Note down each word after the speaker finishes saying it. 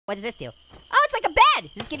what does this do? Oh, it's like a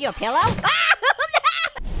bed. Does this give you a pillow? Ah!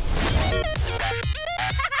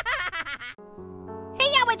 Hey,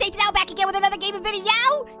 yo, it's Now back again with another gaming video,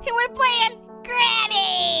 and we're playing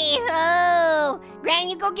Granny. Oh,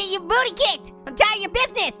 Granny, you go get your booty kicked. I'm tired of your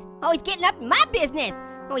business. Always getting up in my business.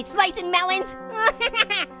 Always slicing melons.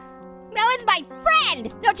 Melon's my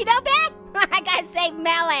friend. Don't you know that? I gotta save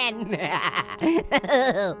Melon.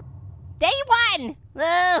 Day one.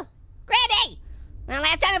 Granny. Well,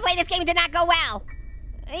 last time I played this game, it did not go well.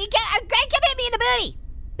 Granny kept hitting me in the booty.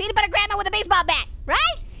 Peanut butter grandma with a baseball bat,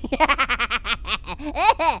 right?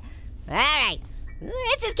 All right.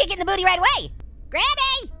 Let's just kick it in the booty right away.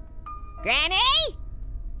 Granny! Granny?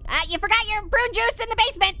 You forgot your prune juice in the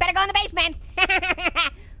basement. Better go in the basement.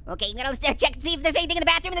 Okay, I'm gonna check and see if there's anything in the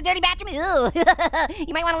bathroom, in the dirty bathroom. Ooh.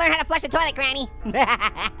 You might want to learn how to flush the toilet, Granny. All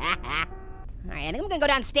right, I think I'm gonna go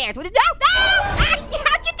downstairs. No! How'd you do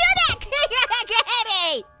that?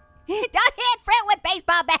 Granny! Don't hit fruit with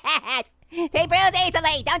baseball bats. They bruise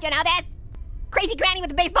easily, don't you know this? Crazy Granny with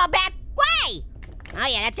the baseball bat? Why? Oh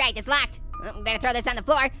yeah, that's right, it's locked. Oh, better throw this on the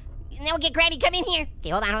floor. And then we'll get Granny come in here. Okay,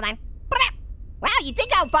 hold on. Wow, you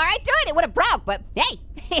think how far I threw it would have broke, but hey,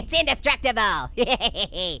 it's indestructible.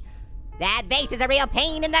 That base is a real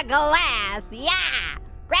pain in the glass. Yeah.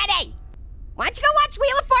 Granny, why don't you go watch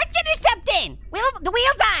Wheel of Fortune or something? The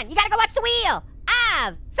wheel's on. You gotta go watch the wheel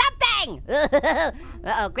of something.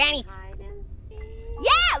 Uh-oh, Granny.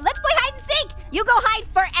 Yeah, let's play hide and seek. You go hide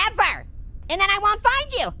forever, and then I won't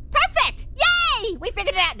find you. Perfect. Yay, we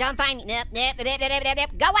figured it out. Don't find me. Nip.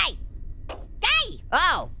 Go away. Hey.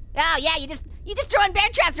 Oh yeah, you just throwing bear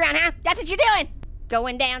traps around, huh? That's what you're doing.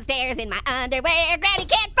 Going downstairs in my underwear. Granny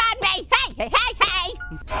can't find me. Hey. No, what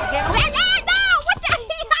the?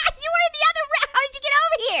 You were in the other room. How did you get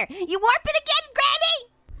over here? You warping again, Granny?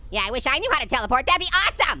 Yeah, I wish I knew how to teleport. That'd be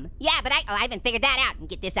awesome. Yeah, but I haven't figured that out. And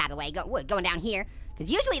get this out of the way. Going down here.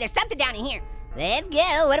 Because usually there's something down in here. Let's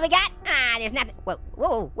go. What do we got? There's nothing.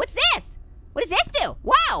 Whoa. What's this? What does this do?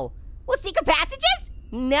 Whoa. Well, secret passages?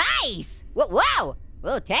 Nice. Whoa.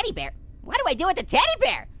 Teddy bear. What do I do with the teddy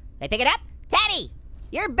bear? Did I pick it up? Teddy,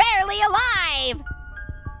 you're barely alive.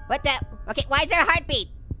 What the? Okay, why is there a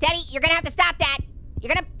heartbeat? Teddy, you're gonna have to stop that.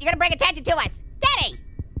 You're gonna bring attention to us. Teddy!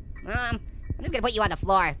 I'm just gonna put you on the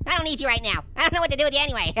floor. I don't need you right now. I don't know what to do with you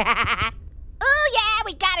anyway. Oh yeah,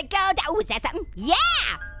 we gotta go. Oh, is that something?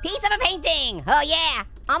 Yeah! Piece of a painting. Oh yeah,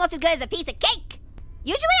 almost as good as a piece of cake.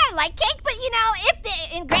 Usually I like cake, but you know,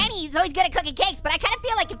 and Granny's always good at cooking cakes, but I kind of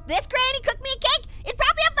feel like if this Granny cooked me a cake, it'd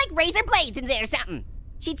probably have like razor blades in it or something.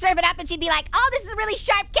 She'd serve it up and she'd be like, oh, this is a really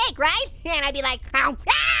sharp cake, right? And I'd be like, oh,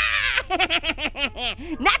 ah!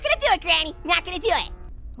 Not gonna do it, Granny, not gonna do it.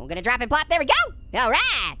 I'm gonna drop and plop, there we go. All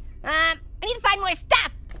right, I need to find more stuff.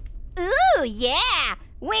 Ooh, yeah,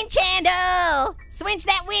 winch handle. Swinch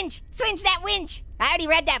that winch. I already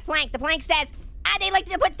read that plank. The plank says, they like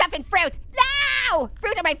to put stuff in fruit. No!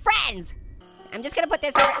 Fruit are my friends. I'm just gonna put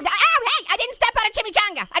this over. Oh, hey! I didn't step on a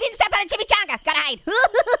chimichanga. Gotta hide.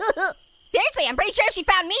 Seriously, I'm pretty sure if she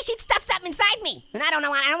found me, she'd stuff something inside me. And I don't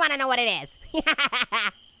wanna know what it is.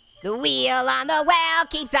 The wheel on the well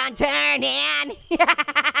keeps on turning.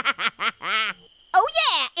 Oh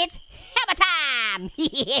yeah, it's hammer time.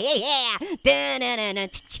 Yeah.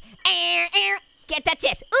 Can't touch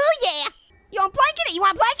this. Ooh yeah. You want planking it?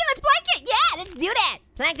 Let's plank it. Yeah, let's do that.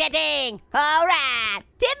 Plank that thing. All right.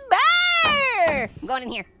 Timber! I'm going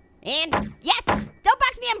in here. And yes, don't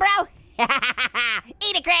box me in, bro.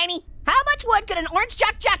 Eat it, Granny. How much wood could an orange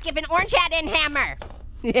chuck if an orange had in hammer?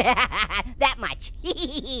 That much.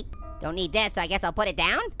 Don't need this, so I guess I'll put it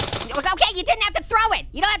down. Okay, you didn't have to throw it.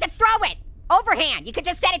 You don't have to throw it. Overhand, you could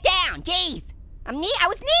just set it down. Jeez. I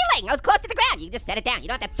was kneeling. I was close to the ground. You can just set it down. You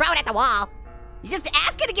don't have to throw it at the wall. You're just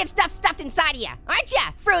asking to get stuff stuffed inside of you, aren't ya,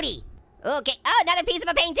 Fruity? Okay, oh, another piece of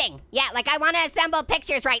a painting. Yeah, like I wanna assemble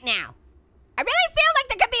pictures right now. I really feel like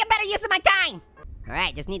there could be a better use of my time. All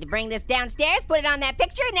right, just need to bring this downstairs, put it on that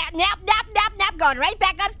picture, nap, going right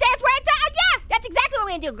back upstairs where it's, yeah, that's exactly what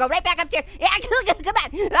we're gonna do, go right back upstairs. Yeah, come on, I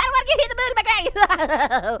don't wanna get hit in the mood by Granny.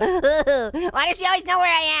 Why does she always know where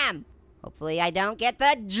I am? Hopefully I don't get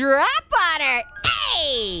the drop on her.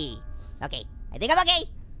 Hey! Okay, I think I'm okay.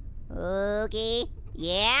 Okay,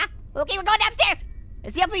 yeah. Okay, we're going downstairs.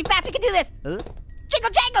 Let's see how fast we can do this. Jingle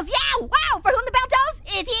jangles, yeah, wow, for whom the bell tolls,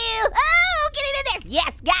 it's you. Oh, get it in there.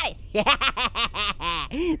 Yes, got it.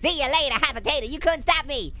 See you later, hot potato, you couldn't stop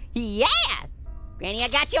me. Yes. Granny, I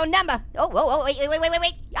got your number. Oh, wait.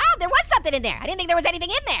 Oh, there was something in there. I didn't think there was anything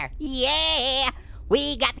in there. Yeah,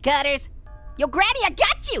 we got the cutters. Yo, Granny, I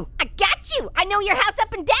got you. I know your house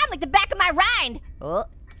up and down like the back of my rind. Oh,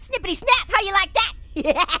 snippity snap, how do you like that?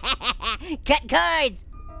 Cut cards.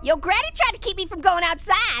 Yo, Granny tried to keep me from going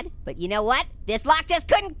outside, but you know what? This lock just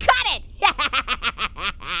couldn't cut it.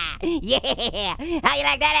 Yeah, how you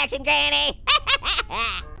like that action, Granny?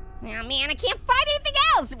 Oh man, I can't find anything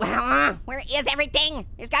else. Where is everything?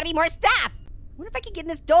 There's gotta be more stuff. I wonder if I can get in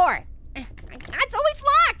this door. It's always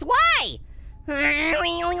locked, why?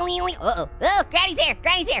 Uh-oh, oh, Granny's here,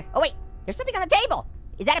 Granny's here. Oh wait, there's something on the table.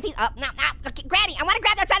 Is that a piece? Oh, no, okay, Granny, I wanna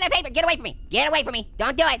grab that side of that paper. Get away from me, get away from me.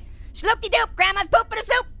 Don't do it. Sloop-de-doop, Grandma's poop in a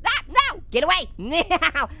soup. Ah, no, get away. No,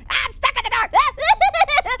 I'm stuck at the door.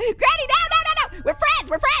 Granny, no. We're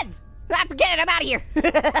friends. Ah, forget it, I'm out of here.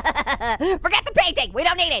 Forget the painting, we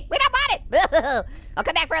don't need it. We don't want it. I'll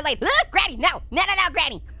come back for it later. Granny, no,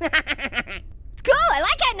 Granny. It's cool, I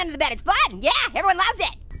like hiding under the bed, it's fun. Yeah, everyone loves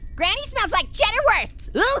it. Granny smells like cheddar wursts.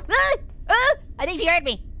 I think she heard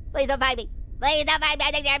me. Please don't find me. Please don't find me,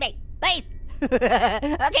 I think she heard me. Please.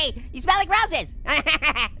 Okay, you smell like roses.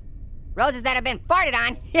 Roses that have been farted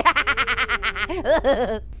on.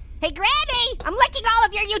 Hey, Granny, I'm licking all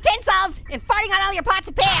of your utensils and farting on all your pots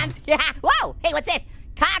and pans. Whoa, hey, what's this?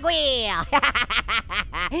 Cogwheel.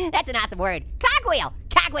 That's an awesome word. Cogwheel.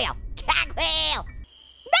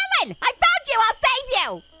 Melon, I found you, I'll save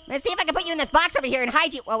you. Let's see if I can put you in this box over here and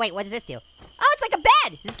hide you. Oh, wait, what does this do? Oh, it's like a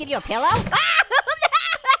bed. Does this give you a pillow?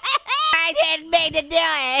 I didn't mean to do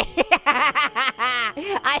it.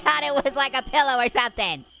 I thought it was like a pillow or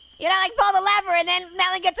something. You know, like pull the lever and then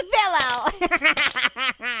Melon gets a pillow.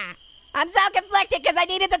 I'm so conflicted because I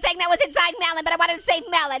needed the thing that was inside Melon, but I wanted to save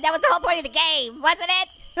Melon. That was the whole point of the game, wasn't it?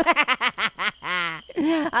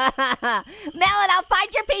 Melon, I'll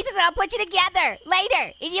find your pieces and I'll put you together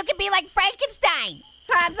later. And you can be like Frankenstein.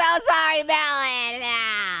 I'm so sorry, Melon.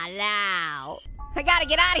 No. I gotta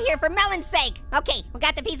get out of here for Melon's sake. Okay, we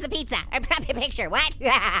got the piece of pizza. I brought the picture, what?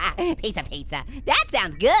 Piece of pizza. That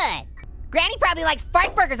sounds good. Granny probably likes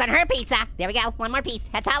fart burgers on her pizza. There we go, one more piece.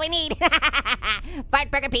 That's all we need. Fart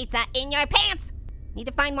burger pizza in your pants. Need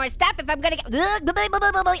to find more stuff if I'm gonna get.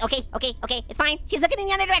 Okay, it's fine. She's looking in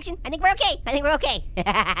the other direction. I think we're okay.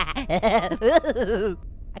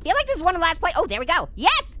 I feel like this is one of the last play. Oh, there we go.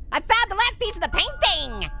 Yes, I found the last piece of the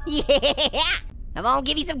painting. Yeah, I'm gonna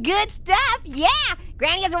give you some good stuff. Yeah,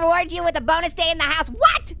 Granny has rewarded you with a bonus day in the house.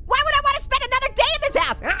 What? Why would I want to spend another day in this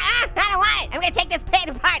house? I don't want it. I'm gonna take this paint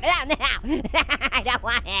apart now. I don't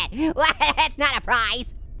want it. What? That's not a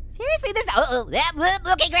prize. Seriously, there's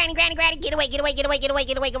okay, Granny, get away.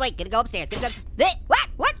 Gonna go upstairs. What?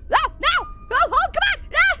 No! Oh, come on!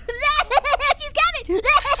 She's coming!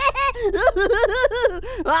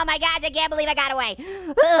 Oh my gosh, I can't believe I got away.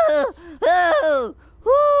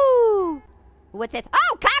 What's this?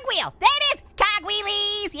 Oh, cogwheel! There it is!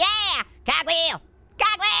 Cogwheelies! Yeah! Cogwheel!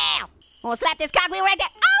 We'll slap this cogwheel right there.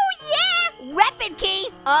 Oh yeah! Weapon key!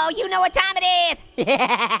 Oh, you know what time it is!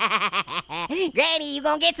 Granny, you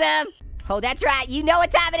gonna get some? Oh, that's right, you know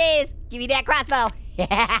what time it is! Give me that crossbow.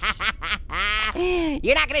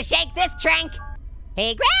 You're not gonna shake this trank.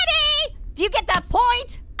 Hey, Granny! Do you get the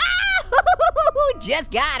point? Oh!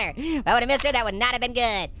 Just got her. If I would've missed her, that would not have been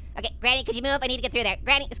good. Okay, Granny, could you move? I need to get through there.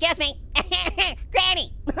 Granny, excuse me.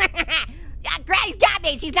 Granny! Granny's got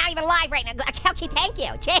me, she's not even alive right now. Okay, thank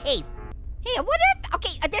you, jeez. Hey, I wonder if,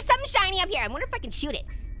 okay, there's something shiny up here. I wonder if I can shoot it.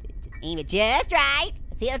 Aim it just right.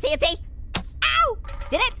 Let's see. Ow!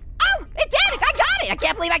 Did it? Oh, it did! I got it! I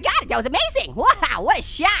can't believe I got it. That was amazing. Wow, what a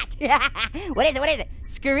shot. What is it?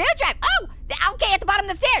 Screwdriver. Oh, okay, at the bottom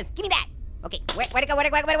of the stairs. Give me that. Okay, where'd it go?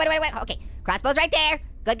 Okay, crossbow's right there.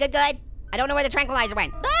 Good. I don't know where the tranquilizer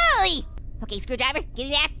went. Oy! Okay, screwdriver, give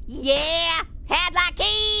me that. Yeah, padlock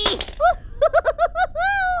key.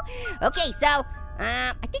 Okay, so,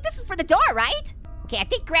 I think this is for the door, right? Okay, I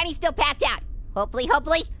think Granny's still passed out. Hopefully.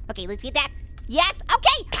 Okay, let's get that. Yes,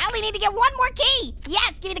 okay, I only need to get one more key.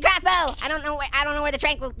 Yes, give me the crossbow. I don't know where the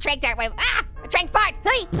trank dart went. Ah, a trank fart.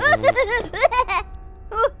 Hey. The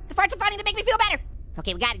farts are funny, they make me feel better.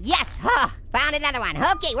 Okay, we got it, yes, found another one.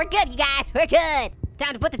 Okay, we're good, you guys, we're good.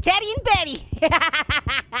 Time to put the Teddy in Betty.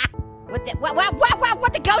 What the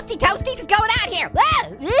ghosty toasties is going on here?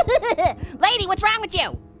 Lady, what's wrong with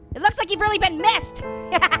you? It looks like you've really been missed.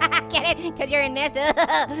 Get it? Because you're in mist?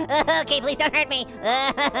 Okay, please don't hurt me.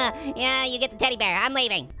 Yeah, you get the teddy bear. I'm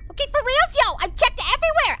leaving. Okay, for reals, yo. I've checked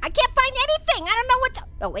everywhere. I can't find anything. I don't know what to...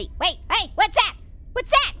 Oh, wait. Hey, what's that?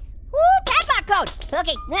 Ooh, padlock code.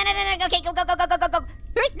 Okay, no. Okay, go.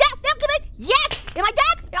 Hurry, no, come in. Yes, am I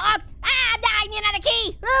done? No, I need another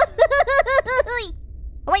key.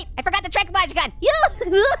 Oh, wait, I forgot the tranquilizer gun.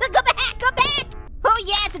 Go back. Oh,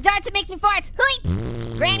 yeah, it's the darts that makes me fart.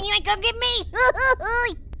 Granny, you ain't gonna get me.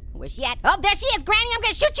 Where's she at? Oh, there she is, Granny, I'm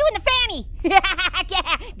gonna shoot you in the fanny.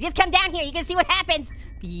 Yeah, just come down here, you can see what happens.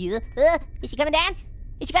 Is she coming down?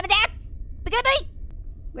 Is she coming down?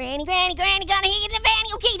 Granny, Granny, Granny, gonna hit you in the fanny.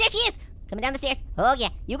 Okay, there she is. Coming down the stairs. Oh, yeah.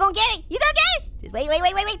 You gonna get it. You gonna get it. Just wait.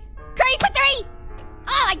 Curry for 3.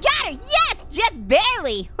 Oh, I got her. Yes, just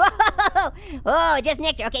barely. Oh, just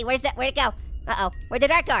nicked her. Okay, where'd it go? Uh-oh, where'd the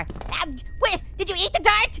dart go? Wait, did you eat the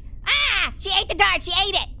dart? Ah, she ate the dart. She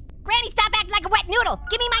ate it. Granny, stop acting like a wet noodle.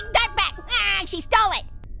 Give me my dart back. Ah, she stole it.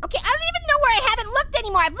 Okay, I don't even know where I haven't looked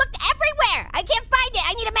anymore. I've looked everywhere. I can't find it.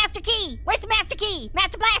 I need a master key. Where's the master key?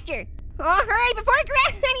 Master Blaster. Oh, hurry before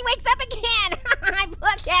Granny wakes up again. I've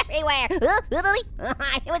looked everywhere.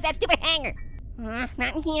 It was that stupid hanger.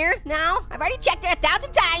 Not in here. No, I've already checked her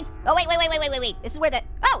 1,000 times. Oh, wait. This is where the,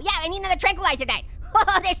 oh, yeah, I need another tranquilizer dart.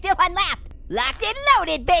 Oh, there's still one left. Locked and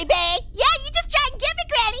loaded, baby. Yeah, you just try and get me,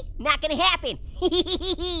 Granny. Not gonna happen.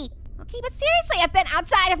 Okay, but seriously, I've been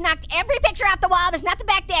outside. I've knocked every picture off the wall. There's nothing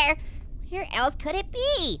back there. Where else could it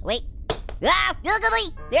be? Wait. Ah,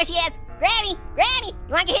 there she is. Granny, you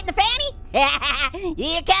wanna get hit in the fanny?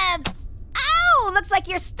 Here it comes. Oh, looks like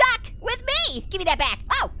you're stuck with me. Give me that back.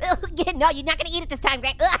 Oh, no, you're not gonna eat it this time,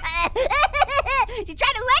 Granny. She's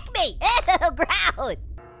trying to lick me. Ew, gross.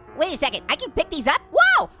 Wait a second, I can pick these up?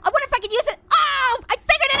 Whoa, I wonder if I could use it. Oh, I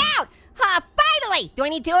figured it out. Finally. Do I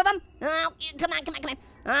need 2 of them? Oh, come on. We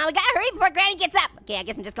gotta hurry before Granny gets up. Okay, I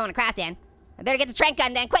guess I'm just going across then. I better get the trank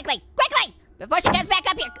gun then, quickly, before she comes back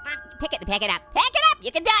up here. Come on, pick it up.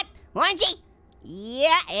 You can do it, Orangey.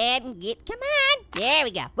 Yeah, and come on. There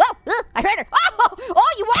we go. Whoa, I heard her.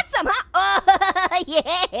 Oh, you want some, huh? Oh,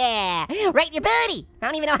 yeah, right in your booty. I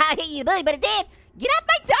don't even know how it hit you in the booty, but it did. Get off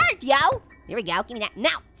my dart, yo. Here we go, give me that. No,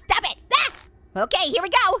 stop it. Ah. Okay, here we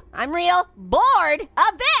go. I'm real bored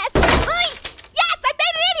of this. Yes, I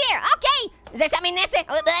made it in here. Okay, is there something in this?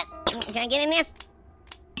 Can I get in this?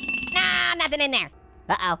 Nah, nothing in there.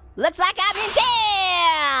 Uh-oh, looks like I'm in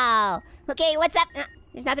jail. Okay, what's up?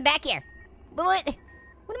 There's nothing back here. But what am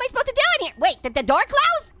I supposed to do in here? Wait, the door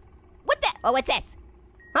closed? What the? Oh, what's this?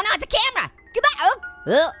 Oh no, it's a camera. Goodbye.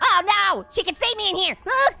 Oh no, she can see me in here.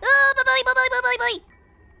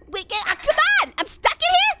 Wait, come on, I'm stuck in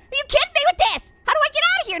here? Are you kidding me with this? How do I get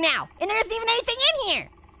out of here now? And there isn't even anything in here.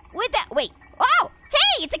 Wait, oh,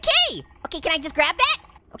 hey, it's a key. Okay, can I just grab that?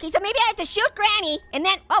 Okay, so maybe I have to shoot Granny and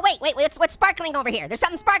then, oh wait, what's sparkling over here? There's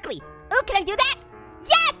something sparkly. Oh, can I do that?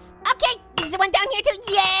 Yes, okay, there's one down here too,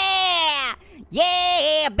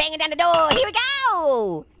 yeah, banging down the door, here we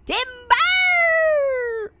go. Timber,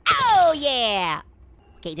 oh yeah.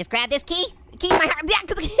 Okay, just grab this key. Key in my heart.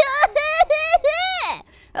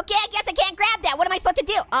 Okay, I guess I can't grab that. What am I supposed to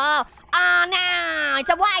do? Oh no, it's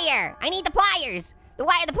a wire. I need the pliers. The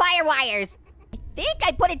plier wires. I think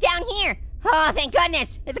I put it down here. Oh, thank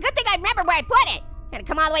goodness. It's a good thing I remember where I put it. Gotta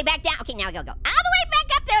come all the way back down. Okay, now I gotta go all the way back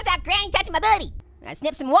up there without Granny touching my booty. Gotta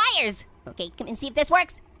snip some wires. Okay, come and see if this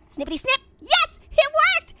works. Snippity snip. Yes, it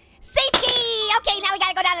worked. Safe key. Okay, now we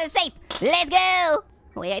gotta go down to the safe. Let's go.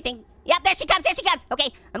 Wait, I think, yep, there she comes.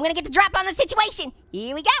 Okay, I'm gonna get the drop on the situation.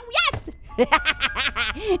 Here we go, yes.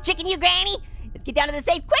 Chicken you, Granny. Let's get down to the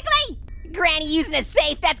safe quickly. Granny using a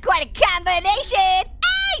safe, that's quite a combination.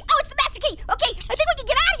 Hey, oh, it's the master key. Okay, I think we can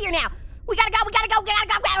get out of here now. We gotta go.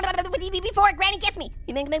 Before Granny gets me.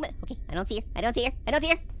 Okay, I don't see her. Let's go,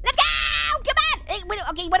 come on. Hey,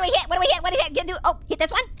 okay, what do I hit? Oh, hit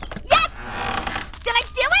this one. Yes, did I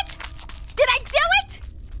do it?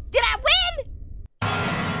 Did I win?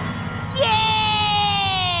 Yeah!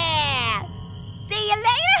 See you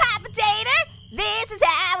later, hot potato. This is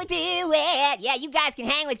how we do it. Yeah, you guys can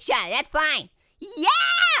hang with each other. That's fine. Yeah!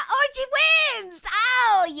 Orangey wins!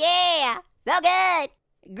 Oh, yeah. So good.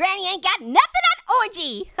 Granny ain't got nothing on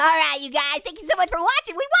Orangey. All right, you guys. Thank you so much for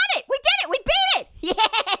watching. We won it. We did it. We beat it.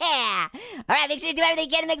 Yeah! All right, make sure to do everything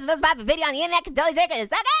you can to make the most popular video on the internet because Dolly Circus is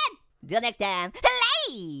so good. Until next time.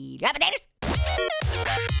 Later, hot potatoes.